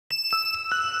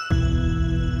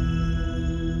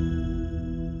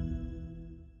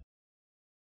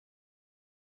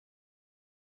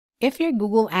If your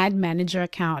Google Ad Manager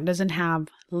account doesn't have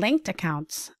linked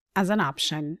accounts as an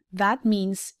option, that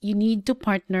means you need to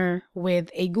partner with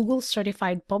a Google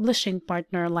certified publishing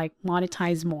partner like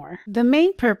MonetizeMore. The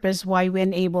main purpose why we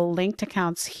enable linked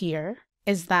accounts here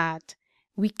is that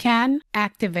we can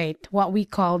activate what we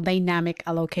call dynamic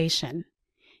allocation.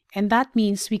 And that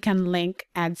means we can link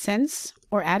AdSense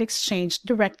or Ad Exchange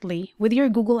directly with your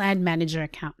Google Ad Manager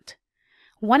account.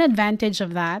 One advantage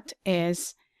of that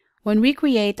is when we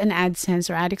create an AdSense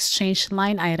or Ad Exchange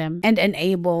line item and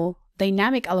enable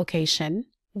dynamic allocation,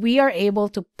 we are able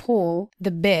to pull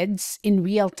the bids in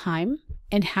real time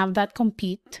and have that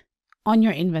compete on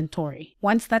your inventory.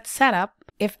 Once that's set up,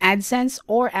 if AdSense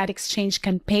or Ad Exchange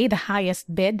can pay the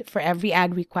highest bid for every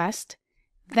ad request,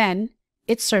 then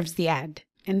it serves the ad.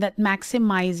 And that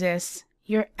maximizes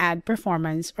your ad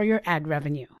performance or your ad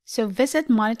revenue. So visit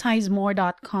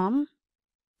MonetizeMore.com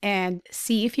and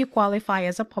see if you qualify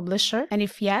as a publisher. And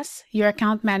if yes, your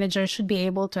account manager should be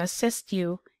able to assist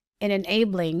you in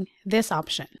enabling this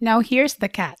option. Now here's the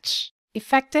catch.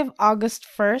 Effective August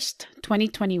 1st,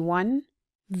 2021,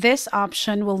 this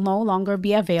option will no longer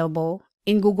be available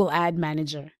in Google Ad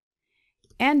Manager.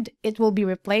 And it will be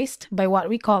replaced by what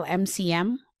we call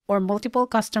MCM, or multiple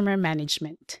customer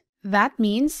management. That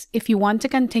means if you want to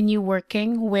continue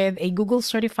working with a Google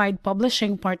certified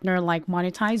publishing partner like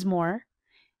MonetizeMore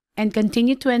and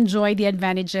continue to enjoy the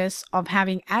advantages of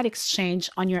having Ad Exchange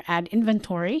on your ad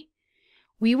inventory,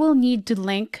 we will need to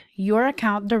link your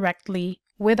account directly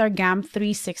with our GAM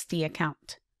 360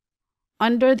 account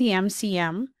under the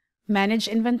MCM Manage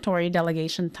Inventory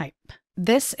Delegation type.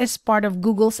 This is part of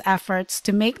Google's efforts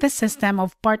to make the system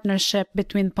of partnership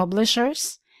between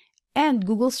publishers and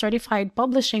Google Certified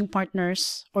Publishing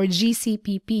Partners, or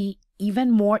GCPP,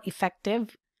 even more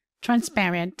effective,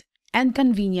 transparent, and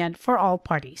convenient for all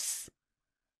parties.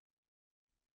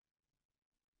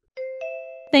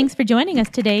 Thanks for joining us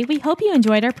today. We hope you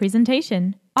enjoyed our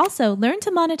presentation. Also, learn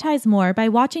to monetize more by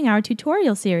watching our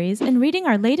tutorial series and reading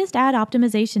our latest ad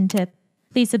optimization tip.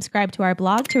 Please subscribe to our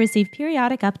blog to receive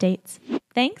periodic updates.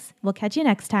 Thanks. We'll catch you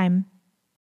next time.